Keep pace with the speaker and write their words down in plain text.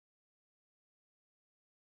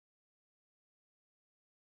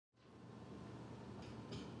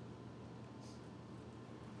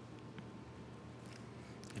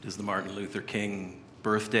is the Martin Luther King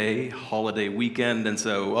birthday, holiday weekend, and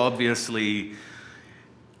so obviously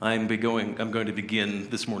I'm going to begin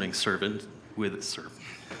this morning's sermon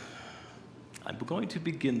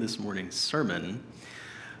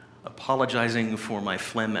apologizing for my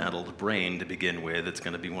phlegm-addled brain to begin with. It's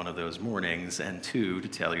going to be one of those mornings, and two, to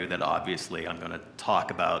tell you that obviously I'm going to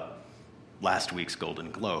talk about last week's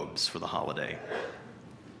Golden Globes for the holiday.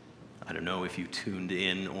 I don't know if you tuned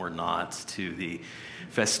in or not to the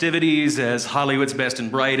festivities as Hollywood's best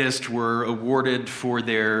and brightest were awarded for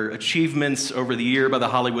their achievements over the year by the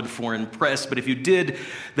Hollywood Foreign Press, but if you did,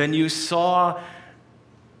 then you saw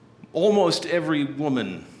almost every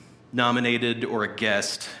woman nominated or a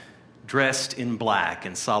guest dressed in black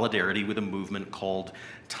in solidarity with a movement called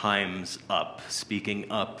Time's Up,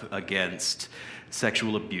 speaking up against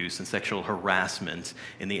sexual abuse and sexual harassment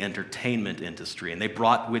in the entertainment industry. And they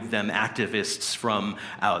brought with them activists from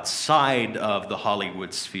outside of the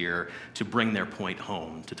Hollywood sphere to bring their point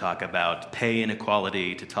home, to talk about pay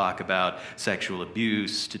inequality, to talk about sexual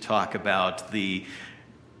abuse, to talk about the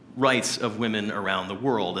rights of women around the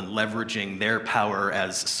world and leveraging their power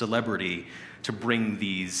as celebrity to bring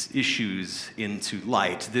these issues into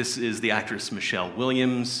light. This is the actress Michelle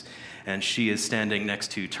Williams, and she is standing next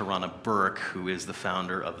to Tarana Burke, who is the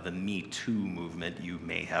founder of the Me Too movement. You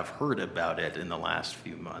may have heard about it in the last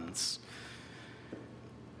few months.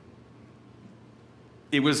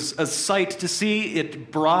 It was a sight to see.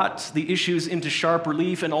 It brought the issues into sharp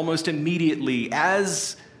relief, and almost immediately,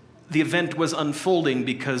 as the event was unfolding,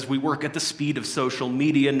 because we work at the speed of social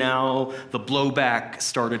media now, the blowback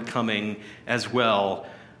started coming as well.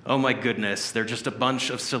 Oh my goodness, they're just a bunch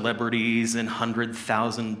of celebrities in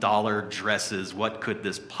 $100,000 dresses. What could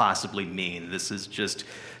this possibly mean? This is just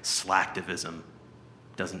slacktivism.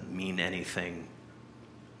 Doesn't mean anything.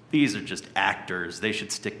 These are just actors. They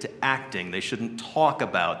should stick to acting. They shouldn't talk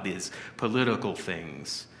about these political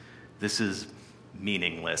things. This is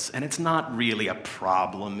meaningless. And it's not really a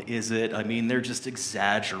problem, is it? I mean, they're just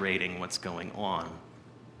exaggerating what's going on.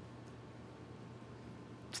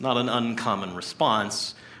 It's not an uncommon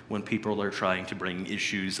response when people are trying to bring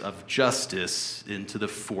issues of justice into the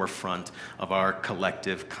forefront of our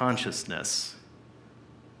collective consciousness.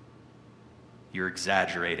 You're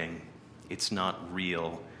exaggerating. It's not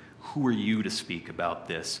real. Who are you to speak about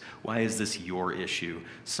this? Why is this your issue?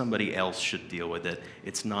 Somebody else should deal with it.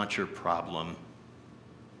 It's not your problem.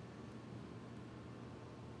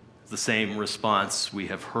 The same response we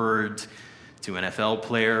have heard to NFL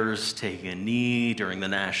players taking a knee during the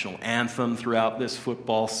national anthem throughout this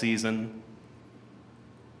football season.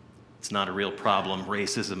 It's not a real problem.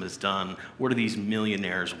 Racism is done. What are these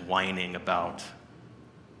millionaires whining about?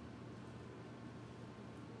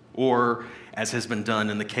 Or, as has been done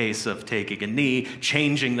in the case of taking a knee,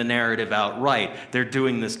 changing the narrative outright. They're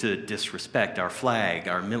doing this to disrespect our flag,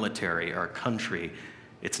 our military, our country.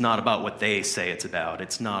 It's not about what they say it's about.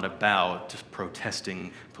 It's not about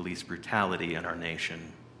protesting police brutality in our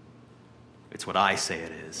nation. It's what I say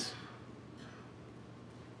it is.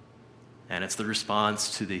 And it's the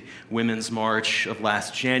response to the Women's March of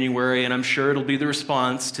last January, and I'm sure it'll be the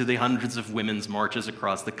response to the hundreds of women's marches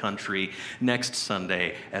across the country next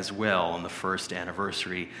Sunday as well, on the first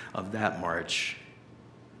anniversary of that march.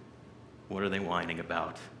 What are they whining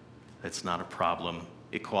about? It's not a problem.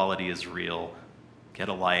 Equality is real. Get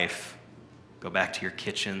a life. Go back to your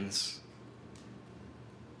kitchens.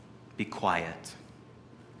 Be quiet.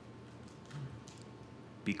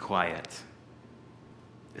 Be quiet.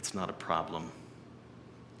 It's not a problem.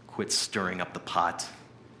 Quit stirring up the pot.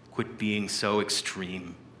 Quit being so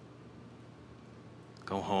extreme.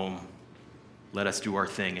 Go home. Let us do our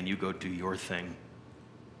thing, and you go do your thing.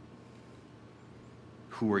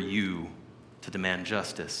 Who are you to demand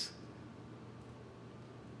justice?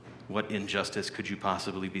 What injustice could you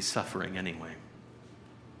possibly be suffering anyway?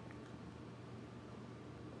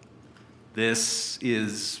 This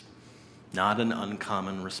is not an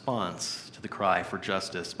uncommon response to the cry for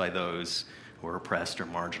justice by those who are oppressed or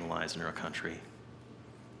marginalized in our country,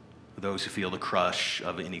 those who feel the crush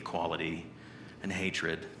of inequality and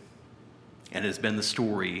hatred. And it has been the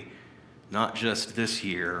story not just this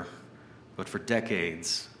year, but for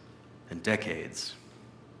decades and decades.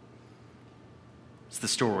 It's the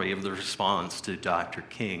story of the response to Dr.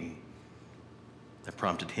 King that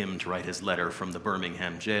prompted him to write his letter from the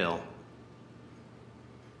Birmingham Jail.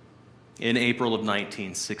 In April of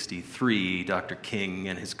 1963, Dr. King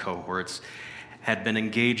and his cohorts had been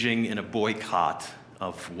engaging in a boycott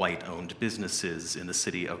of white-owned businesses in the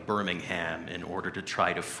city of Birmingham in order to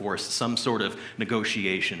try to force some sort of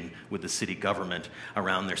negotiation with the city government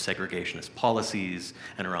around their segregationist policies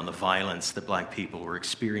and around the violence that black people were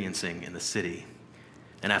experiencing in the city.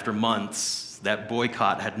 And after months, that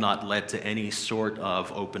boycott had not led to any sort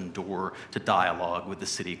of open door to dialogue with the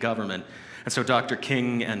city government. And so Dr.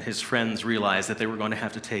 King and his friends realized that they were going to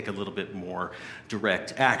have to take a little bit more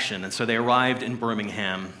direct action. And so they arrived in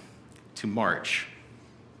Birmingham to march,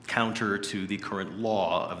 counter to the current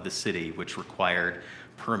law of the city, which required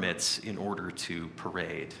permits in order to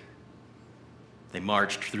parade. They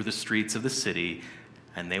marched through the streets of the city,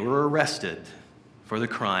 and they were arrested for the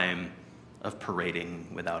crime of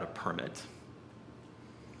parading without a permit.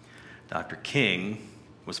 Dr. King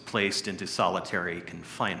was placed into solitary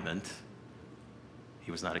confinement.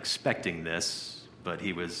 He was not expecting this, but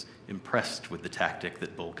he was impressed with the tactic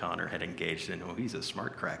that Bull Connor had engaged in. Oh, he's a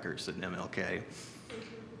smart cracker, said MLK.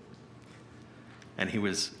 And he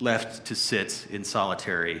was left to sit in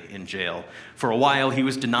solitary in jail. For a while, he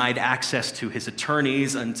was denied access to his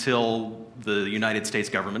attorneys until the United States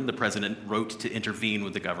government, the president, wrote to intervene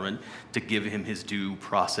with the government to give him his due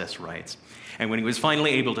process rights. And when he was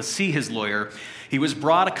finally able to see his lawyer, he was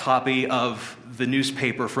brought a copy of the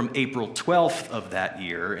newspaper from April 12th of that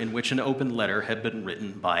year, in which an open letter had been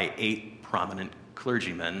written by 8 prominent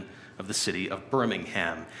clergymen of the city of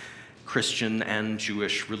Birmingham, Christian and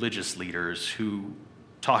Jewish religious leaders who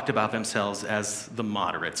talked about themselves as the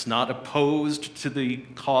moderates, not opposed to the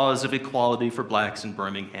cause of equality for blacks in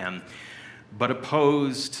Birmingham, but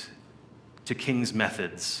opposed to King's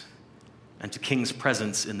methods and to King's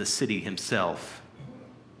presence in the city himself.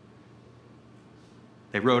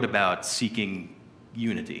 They wrote about seeking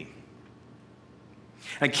unity.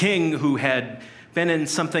 And King, who had been in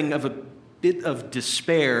something of a bit of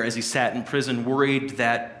despair as he sat in prison, worried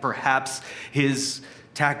that perhaps his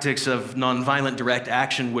tactics of nonviolent direct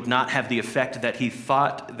action would not have the effect that he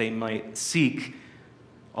thought they might seek,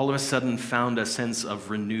 all of a sudden found a sense of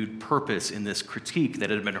renewed purpose in this critique that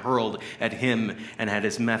had been hurled at him and at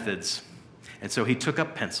his methods. And so he took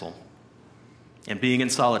up pencil, and being in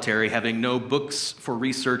solitary, having no books for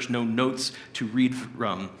research, no notes to read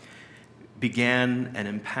from, began an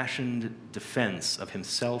impassioned defense of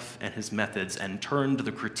himself and his methods and turned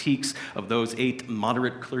the critiques of those 8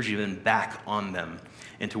 moderate clergymen back on them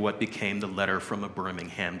into what became the letter from a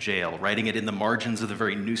Birmingham jail, writing it in the margins of the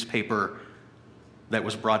very newspaper that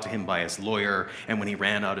was brought to him by his lawyer, and when he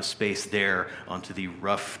ran out of space there, onto the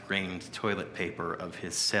rough-grained toilet paper of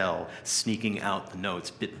his cell, sneaking out the notes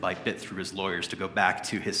bit by bit through his lawyers to go back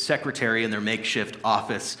to his secretary in their makeshift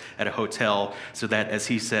office at a hotel so that, as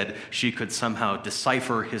he said, she could somehow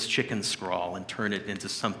decipher his chicken scrawl and turn it into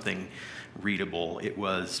something readable. It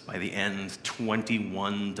was, by the end,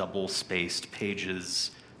 21 double-spaced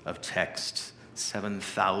pages of text,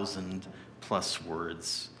 7,000 plus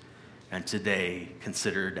words. And today,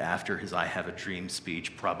 considered after his I Have a Dream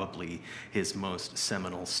speech, probably his most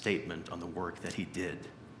seminal statement on the work that he did.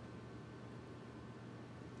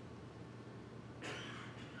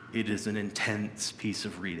 It is an intense piece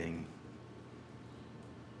of reading.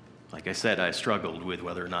 Like I said, I struggled with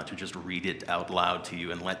whether or not to just read it out loud to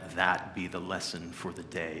you and let that be the lesson for the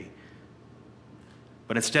day.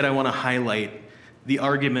 But instead, I want to highlight the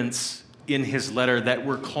arguments in his letter that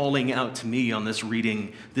were calling out to me on this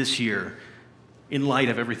reading this year in light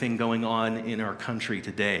of everything going on in our country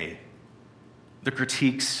today. The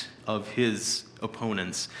critiques of his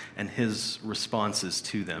opponents and his responses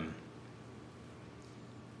to them.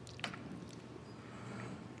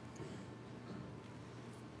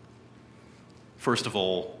 First of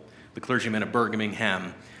all, the clergymen of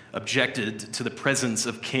Birmingham objected to the presence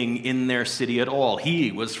of King in their city at all.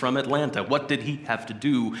 He was from Atlanta. What did he have to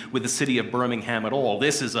do with the city of Birmingham at all?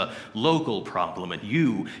 This is a local problem, and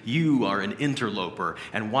you are an interloper,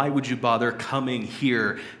 and why would you bother coming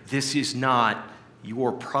here? This is not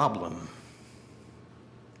your problem.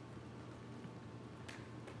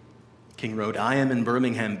 King wrote, I am in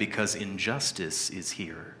Birmingham because injustice is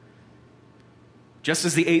here. Just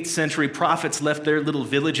as the 8th century prophets left their little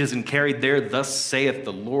villages and carried their "Thus saith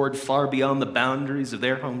the Lord" far beyond the boundaries of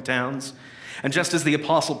their hometowns, and just as the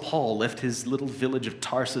Apostle Paul left his little village of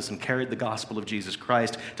Tarsus and carried the gospel of Jesus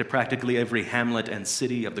Christ to practically every hamlet and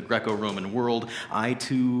city of the Greco-Roman world, I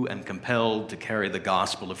too am compelled to carry the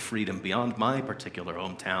gospel of freedom beyond my particular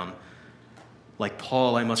hometown. Like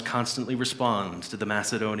Paul, I must constantly respond to the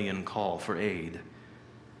Macedonian call for aid.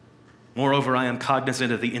 Moreover, I am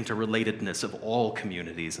cognizant of the interrelatedness of all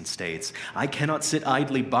communities and states. I cannot sit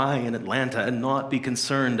idly by in Atlanta and not be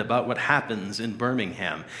concerned about what happens in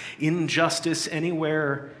Birmingham. Injustice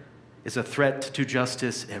anywhere is a threat to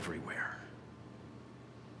justice everywhere.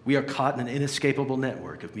 We are caught in an inescapable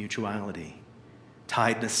network of mutuality,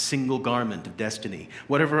 tied in a single garment of destiny.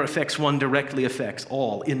 Whatever affects one directly affects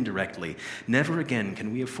all indirectly. Never again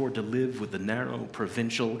can we afford to live with the narrow,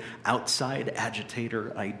 provincial, outside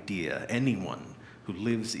agitator idea. Anyone who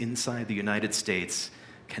lives inside the United States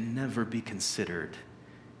can never be considered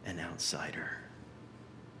an outsider.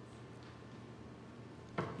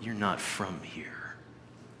 You're not from here.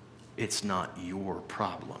 It's not your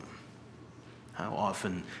problem. How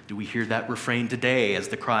often do we hear that refrain today as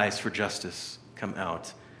the cries for justice come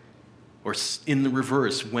out? Or in the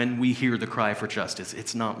reverse, when we hear the cry for justice,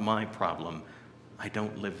 it's not my problem. I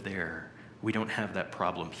don't live there. We don't have that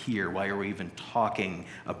problem here. Why are we even talking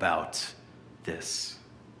about this?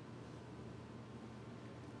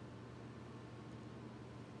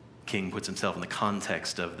 King puts himself in the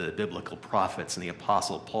context of the biblical prophets and the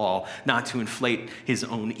Apostle Paul, not to inflate his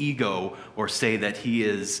own ego or say that he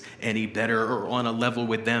is any better or on a level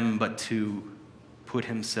with them, but to put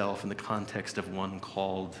himself in the context of one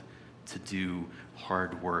called to do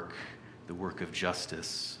hard work, the work of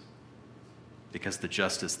justice, because the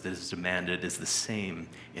justice that is demanded is the same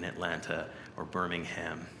in Atlanta or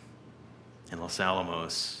Birmingham, in Los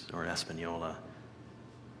Alamos or in Espanola,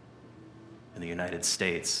 in the United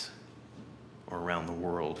States or around the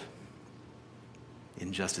world.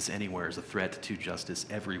 Injustice anywhere is a threat to justice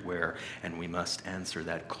everywhere, and we must answer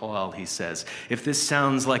that call, he says. If this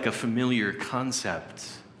sounds like a familiar concept,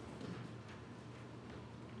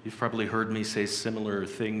 you've probably heard me say similar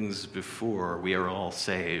things before. We are all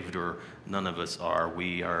saved, or none of us are.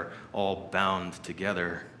 We are all bound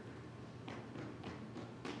together.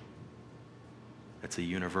 That's a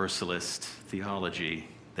universalist theology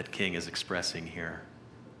that King is expressing here.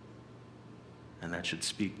 And that should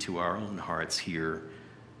speak to our own hearts here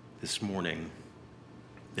this morning.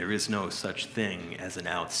 There is no such thing as an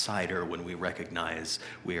outsider when we recognize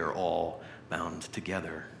we are all bound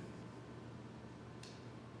together.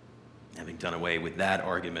 Having done away with that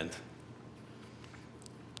argument,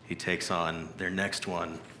 he takes on their next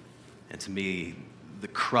one, and to me, the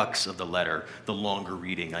crux of the letter, the longer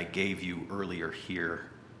reading I gave you earlier here.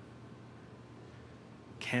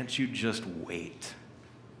 Can't you just wait?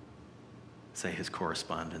 Say his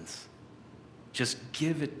correspondents. Just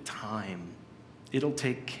give it time. It'll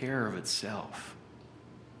take care of itself.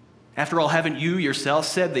 After all, haven't you yourself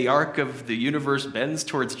said the arc of the universe bends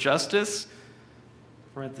towards justice?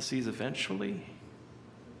 Parentheses, eventually.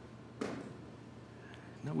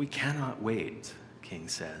 No, we cannot wait, King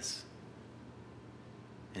says.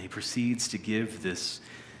 And he proceeds to give this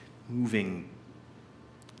moving,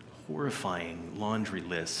 horrifying laundry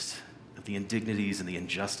list of the indignities and the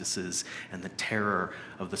injustices and the terror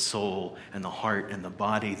of the soul and the heart and the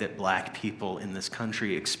body that black people in this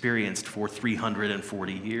country experienced for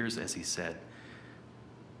 340 years, as he said.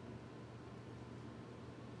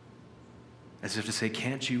 As if to say,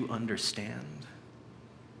 can't you understand?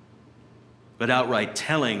 But outright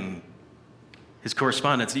telling his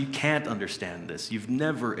correspondents, you can't understand this. You've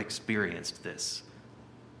never experienced this.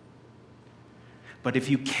 But if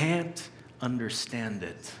you can't understand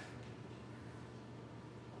it,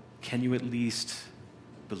 can you at least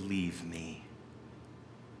believe me?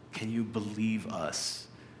 Can you believe us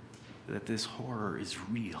that this horror is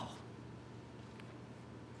real?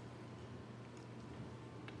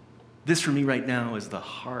 This, for me right now, is the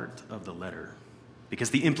heart of the letter,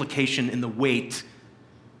 because the implication in the weight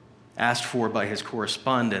asked for by his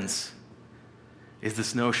correspondents is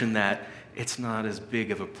this notion that it's not as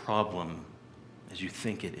big of a problem as you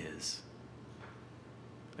think it is.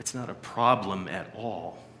 It's not a problem at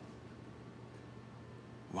all.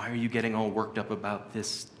 Why are you getting all worked up about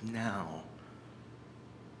this now?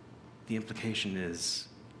 The implication is,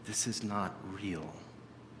 this is not real.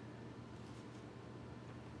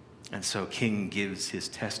 And so King gives his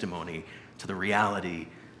testimony to the reality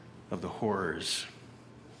of the horrors.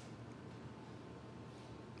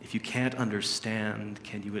 If you can't understand,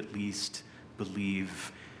 can you at least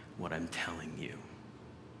believe what I'm telling you?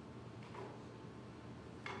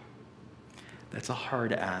 That's a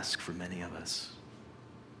hard ask for many of us,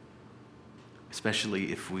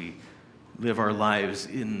 especially if we live our lives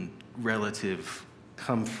in relative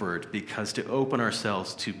comfort, because to open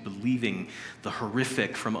ourselves to believing the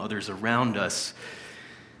horrific from others around us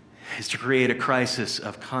is to create a crisis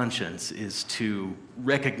of conscience, is to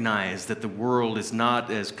recognize that the world is not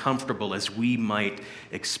as comfortable as we might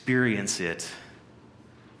experience it,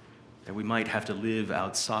 that we might have to live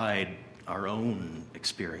outside our own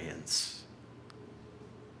experience.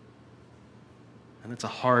 And it's a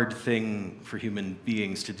hard thing for human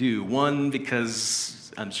beings to do. One,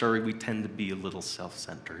 because I'm sorry, we tend to be a little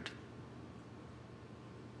self-centered.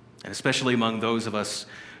 And especially among those of us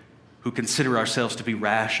who consider ourselves to be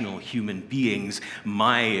rational human beings,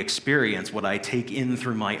 my experience, what I take in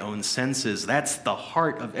through my own senses, that's the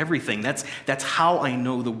heart of everything. That's how I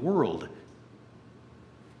know the world.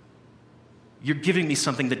 You're giving me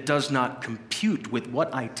something that does not compute with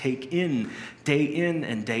what I take in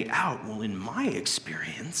and day out. Well, in my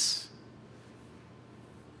experience,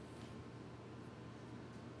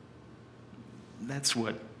 that's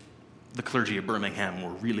what the clergy of Birmingham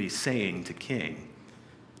were really saying to King.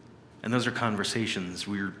 And those are conversations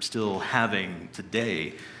we're still having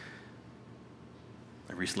today.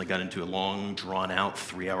 I recently got into a long, drawn-out,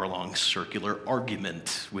 3-hour-long circular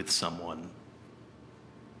argument with someone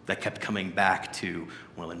that kept coming back to,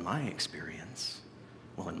 well, in my experience.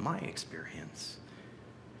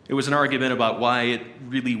 It was an argument about why it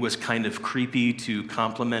really was kind of creepy to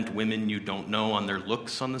compliment women you don't know on their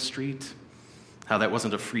looks on the street. How that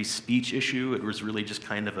wasn't a free speech issue. It was really just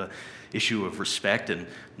kind of an issue of respect and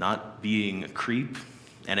not being a creep.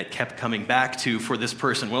 And it kept coming back to, for this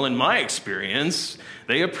person, well, in my experience,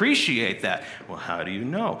 they appreciate that. Well, how do you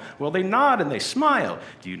know? Well, they nod and they smile.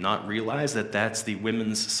 Do you not realize that that's the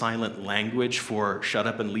women's silent language for shut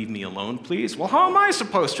up and leave me alone, please? Well, how am I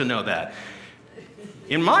supposed to know that?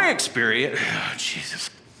 In my experience, oh, Jesus,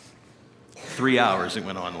 3 hours it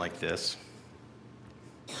went on like this.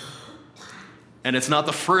 And it's not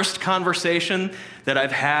the first conversation that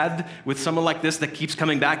I've had with someone like this that keeps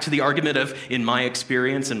coming back to the argument of, in my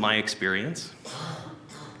experience. And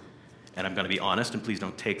I'm going to be honest, and please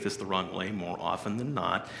don't take this the wrong way, more often than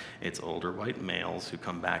not, it's older white males who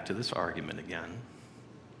come back to this argument again.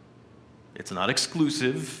 It's not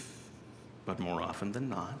exclusive, but more often than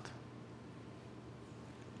not.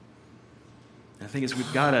 And the thing is,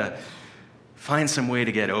 we've got to find some way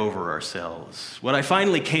to get over ourselves. What I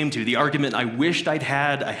finally came to, the argument I wished I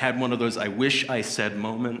had one of those I wish I said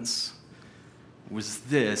moments, was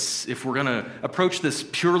this. If we're going to approach this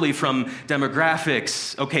purely from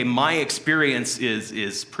demographics, okay, my experience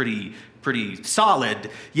is pretty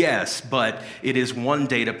solid, yes, but it is one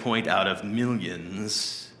data point out of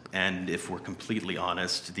millions, and if we're completely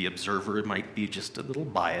honest, the observer might be just a little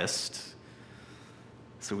biased,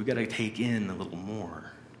 so we've got to take in a little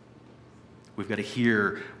more. We've got to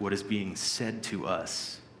hear what is being said to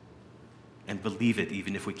us and believe it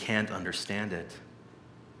even if we can't understand it.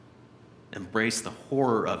 Embrace the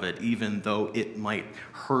horror of it even though it might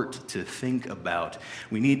hurt to think about.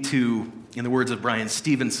 We need to, in the words of Brian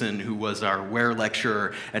Stevenson, who was our Ware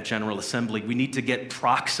lecturer at General Assembly, we need to get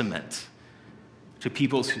proximate to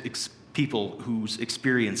people whose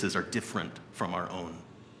experiences are different from our own.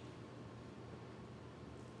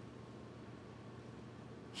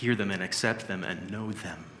 Hear them and accept them and know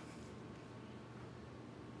them.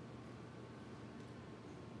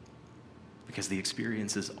 Because the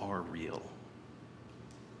experiences are real.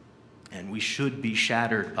 And we should be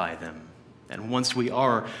shattered by them. And once we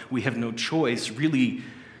are, we have no choice, really,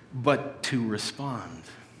 but to respond.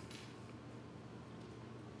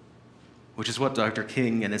 Which is what Dr.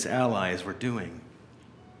 King and his allies were doing.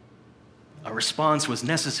 A response was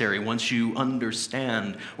necessary once you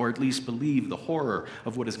understand, or at least believe, the horror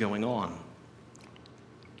of what is going on.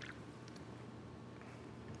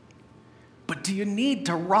 But do you need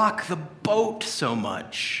to rock the boat so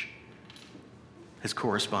much? His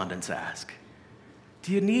correspondents ask.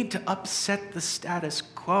 Do you need to upset the status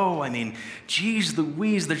quo? I mean, geez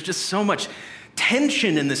Louise, there's just so much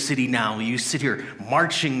tension in the city now. You sit here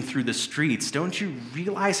marching through the streets. Don't you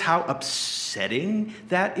realize how upsetting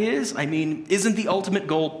that is? I mean, isn't the ultimate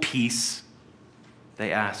goal peace?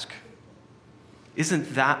 They ask.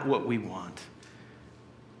 Isn't that what we want?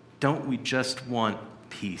 Don't we just want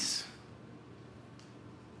peace?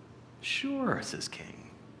 Sure, says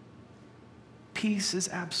King. Peace is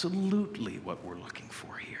absolutely what we're looking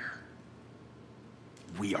for here.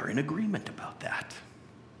 We are in agreement about that.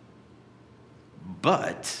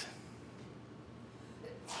 But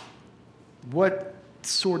what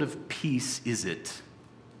sort of peace is it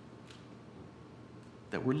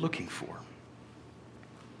that we're looking for?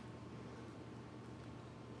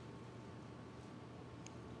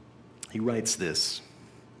 He writes this,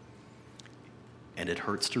 and it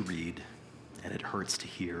hurts to read, and it hurts to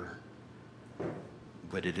hear,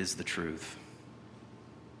 but it is the truth.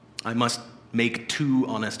 I must make two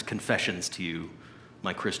honest confessions to you,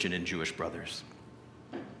 my Christian and Jewish brothers.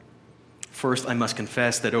 First, I must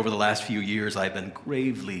confess that over the last few years, I've been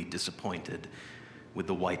gravely disappointed with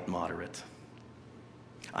the white moderate.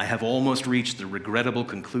 I have almost reached the regrettable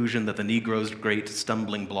conclusion that the Negro's great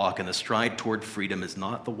stumbling block in the stride toward freedom is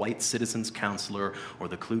not the white citizen's counselor or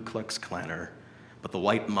the Ku Klux Klanner, but the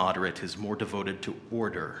white moderate who's more devoted to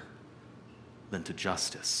order than to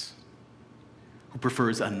justice, who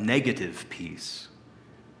prefers a negative peace,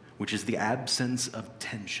 which is the absence of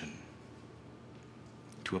tension,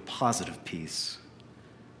 to a positive peace,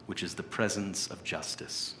 which is the presence of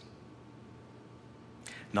justice.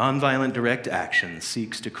 Nonviolent direct action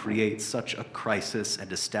seeks to create such a crisis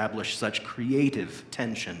and establish such creative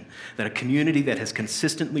tension that a community that has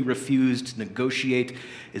consistently refused to negotiate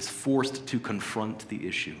is forced to confront the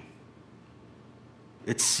issue.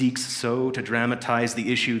 It seeks so to dramatize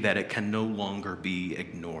the issue that it can no longer be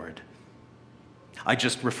ignored. I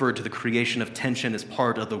just referred to the creation of tension as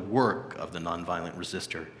part of the work of the nonviolent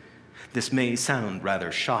resistor. This may sound rather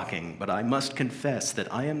shocking, but I must confess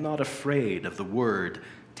that I am not afraid of the word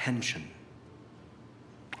tension.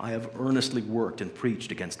 I have earnestly worked and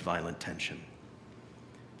preached against violent tension.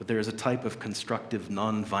 But there is a type of constructive,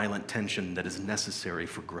 nonviolent tension that is necessary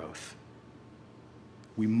for growth.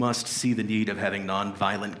 We must see the need of having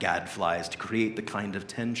nonviolent gadflies to create the kind of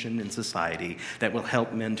tension in society that will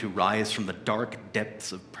help men to rise from the dark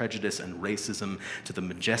depths of prejudice and racism to the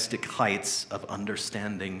majestic heights of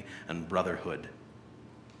understanding and brotherhood.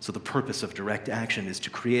 So the purpose of direct action is to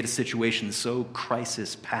create a situation so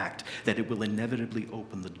crisis-packed that it will inevitably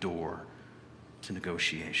open the door to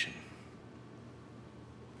negotiation.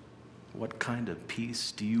 What kind of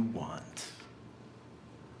peace do you want?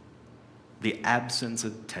 The absence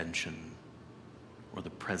of tension or the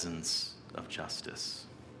presence of justice?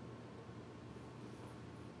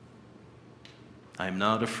 I am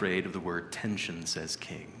not afraid of the word tension, says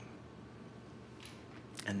King.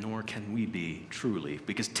 And nor can we be, truly,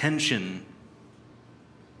 because tension,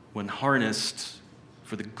 when harnessed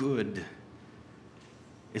for the good,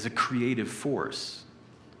 is a creative force.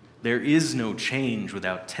 There is no change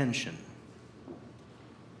without tension.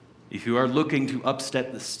 If you are looking to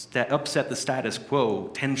upset the status quo,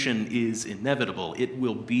 tension is inevitable. It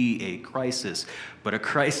will be a crisis, but a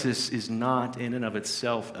crisis is not in and of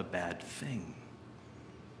itself a bad thing.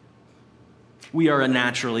 We are a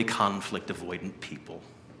naturally conflict-avoidant people,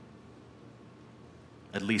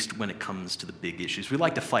 at least when it comes to the big issues. We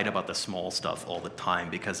like to fight about the small stuff all the time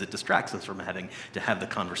because it distracts us from having to have the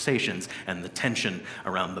conversations and the tension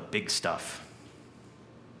around the big stuff.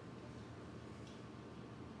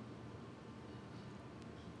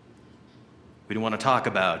 We don't want to talk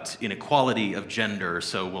about inequality of gender,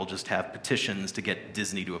 so we'll just have petitions to get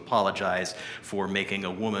Disney to apologize for making a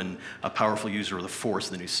woman a powerful user of the Force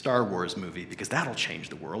in the new Star Wars movie, because that'll change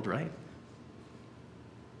the world, right?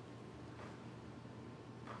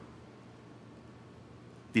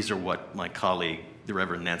 These are what my colleague, the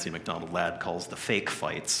Reverend Nancy MacDonald Ladd, calls the fake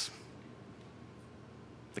fights.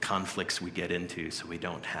 The conflicts we get into so we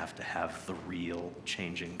don't have to have the real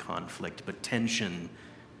changing conflict. But tension,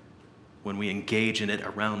 when we engage in it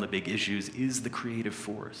around the big issues, is the creative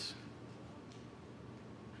force.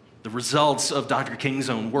 The results of Dr. King's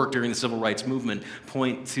own work during the civil rights movement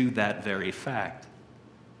point to that very fact.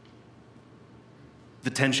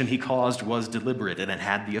 The tension he caused was deliberate, and it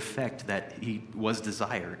had the effect that he was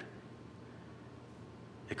desired.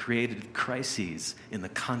 It created crises in the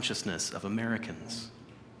consciousness of Americans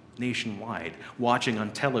nationwide, watching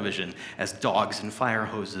on television as dogs and fire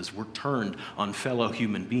hoses were turned on fellow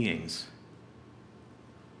human beings.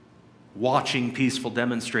 Watching peaceful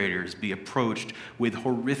demonstrators be approached with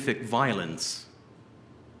horrific violence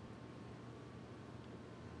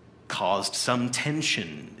caused some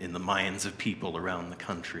tension in the minds of people around the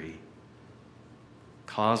country,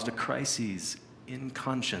 caused a crisis in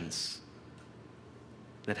conscience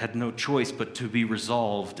that had no choice but to be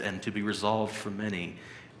resolved, and to be resolved for many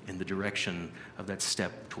in the direction of that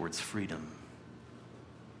step towards freedom.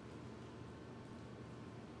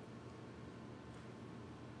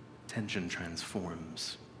 Tension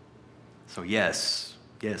transforms. So yes,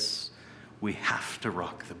 we have to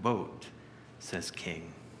rock the boat, says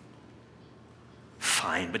King.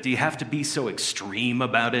 Fine, but do you have to be so extreme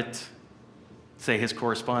about it? Say his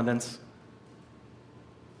correspondents.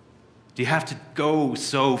 Do you have to go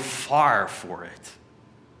so far for it?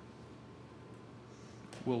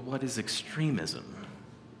 Well, what is extremism?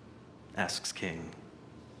 Asks King.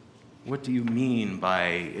 What do you mean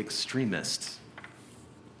by extremist?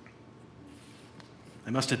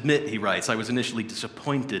 I must admit, he writes, I was initially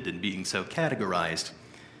disappointed in being so categorized.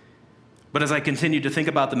 But as I continued to think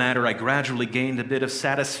about the matter, I gradually gained a bit of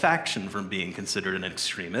satisfaction from being considered an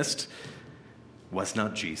extremist. Was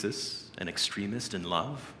not Jesus an extremist in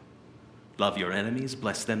love? Love your enemies,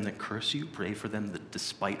 bless them that curse you, pray for them that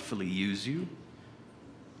despitefully use you.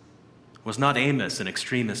 Was not Amos an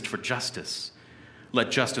extremist for justice? Let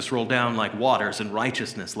justice roll down like waters and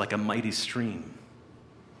righteousness like a mighty stream.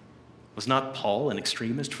 Was not Paul an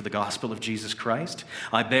extremist for the gospel of Jesus Christ?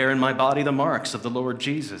 I bear in my body the marks of the Lord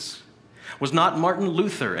Jesus. Was not Martin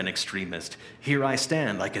Luther an extremist? Here I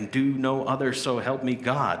stand, I can do no other, so help me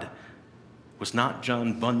God. Was not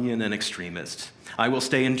John Bunyan an extremist? I will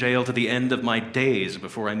stay in jail to the end of my days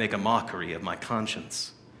before I make a mockery of my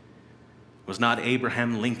conscience. Was not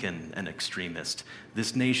Abraham Lincoln an extremist?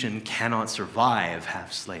 This nation cannot survive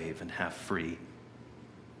half slave and half free.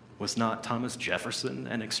 Was not Thomas Jefferson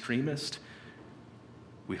an extremist?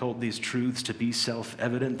 We hold these truths to be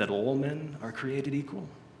self-evident that all men are created equal.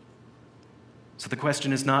 So the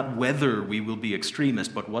question is not whether we will be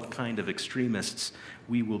extremists, but what kind of extremists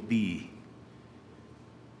we will be.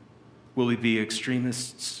 Will we be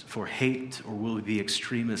extremists for hate, or will we be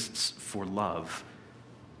extremists for love?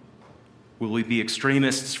 Will we be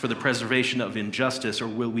extremists for the preservation of injustice, or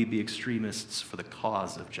will we be extremists for the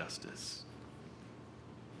cause of justice?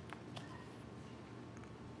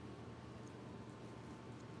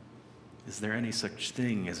 Is there any such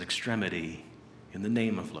thing as extremity in the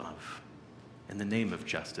name of love, in the name of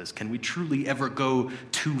justice? Can we truly ever go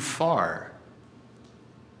too far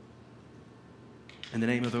in the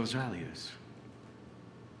name of those values?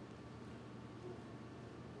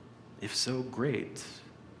 If so, great.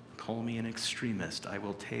 Call me an extremist. I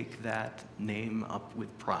will take that name up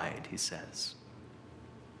with pride, he says.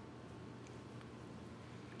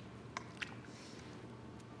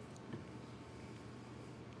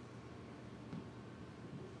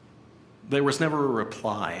 There was never a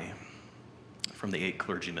reply from the 8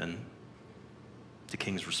 clergymen to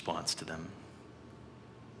King's response to them.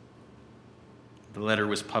 The letter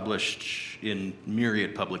was published in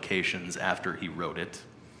myriad publications after he wrote it.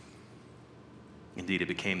 Indeed, it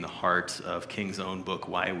became the heart of King's own book,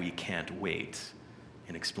 Why We Can't Wait,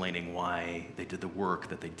 in explaining why they did the work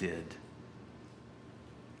that they did.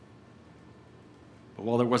 But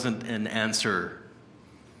while there wasn't an answer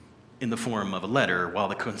in the form of a letter, while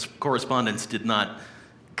the correspondence did not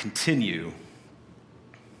continue,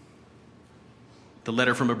 the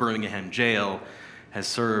letter from a Birmingham jail has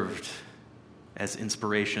served as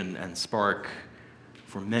inspiration and spark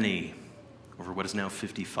for many over what is now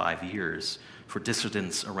 55 years, for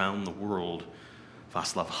dissidents around the world.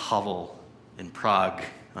 Václav Havel in Prague,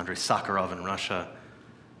 Andrei Sakharov in Russia,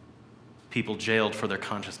 people jailed for their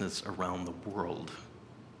consciousness around the world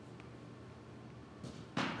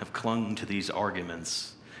have clung to these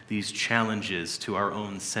arguments, these challenges to our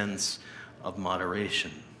own sense of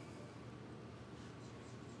moderation.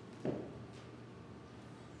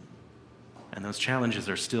 And those challenges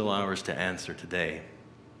are still ours to answer today.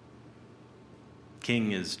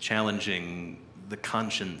 King is challenging the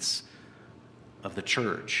conscience of the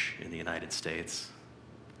church in the United States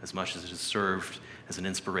as much as it has served as an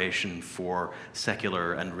inspiration for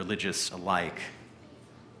secular and religious alike.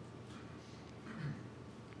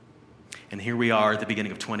 And here we are at the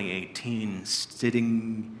beginning of 2018,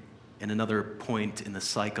 sitting in another point in the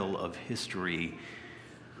cycle of history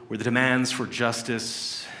where the demands for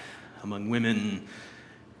justice among women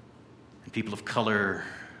and people of color,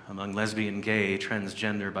 among lesbian, gay,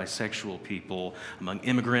 transgender, bisexual people, among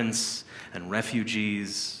immigrants and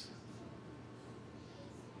refugees,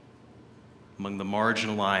 among the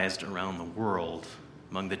marginalized around the world,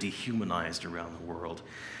 among the dehumanized around the world.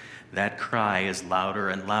 That cry is louder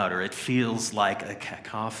and louder. It feels like a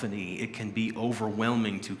cacophony. It can be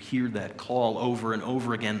overwhelming to hear that call over and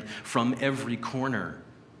over again from every corner,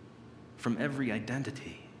 from every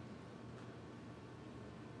identity.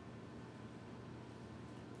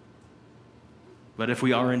 But if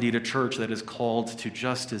we are indeed a church that is called to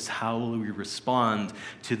justice, how will we respond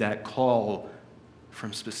to that call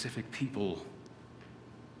from specific people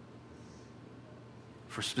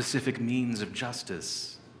for specific means of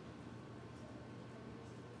justice?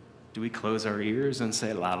 Do we close our ears and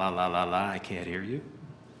say, la, la, la, la, la, I can't hear you?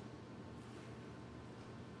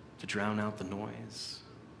 To drown out the noise?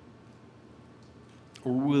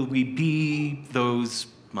 Or will we be those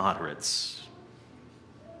moderates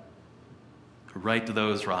who write to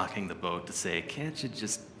those rocking the boat to say, can't you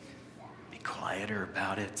just be quieter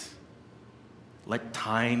about it? Let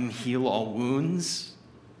time heal all wounds?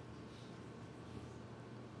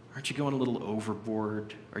 Aren't you going a little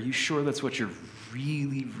overboard? Are you sure that's what you're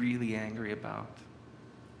really, really angry about?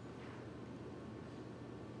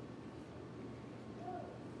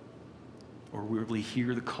 Or will we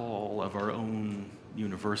hear the call of our own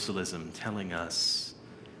universalism telling us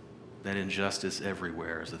that injustice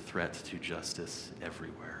everywhere is a threat to justice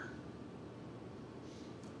everywhere.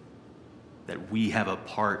 That we have a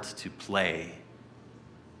part to play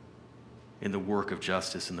in the work of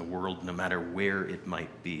justice in the world, no matter where it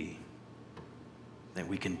might be. That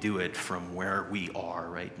we can do it from where we are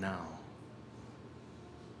right now.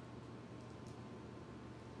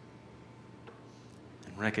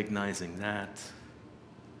 And recognizing that,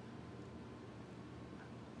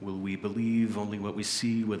 will we believe only what we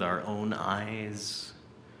see with our own eyes?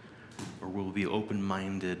 Or will we be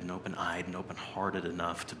open-minded and open-eyed and open-hearted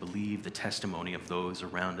enough to believe the testimony of those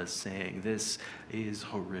around us saying, this is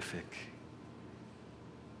horrific?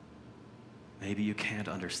 Maybe you can't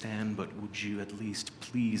understand, but would you at least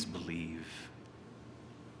please believe?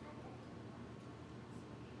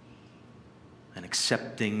 And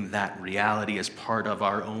accepting that reality as part of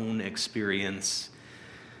our own experience,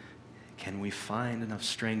 can we find enough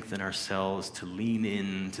strength in ourselves to lean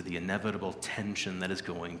into the inevitable tension that is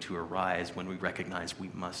going to arise when we recognize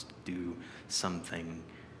we must do something,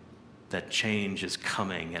 that change is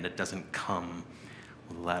coming and it doesn't come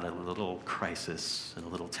without a little crisis and a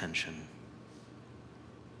little tension?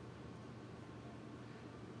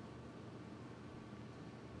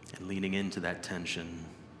 And leaning into that tension,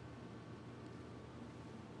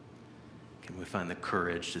 can we find the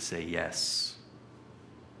courage to say, yes,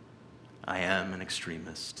 I am an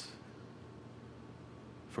extremist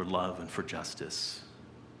for love and for justice,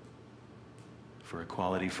 for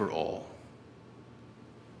equality for all,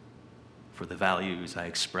 for the values I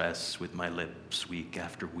express with my lips week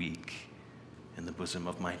after week in the bosom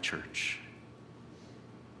of my church?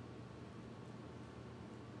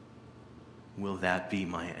 Will that be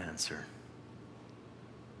my answer?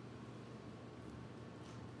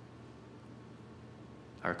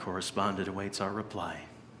 Our correspondent awaits our reply.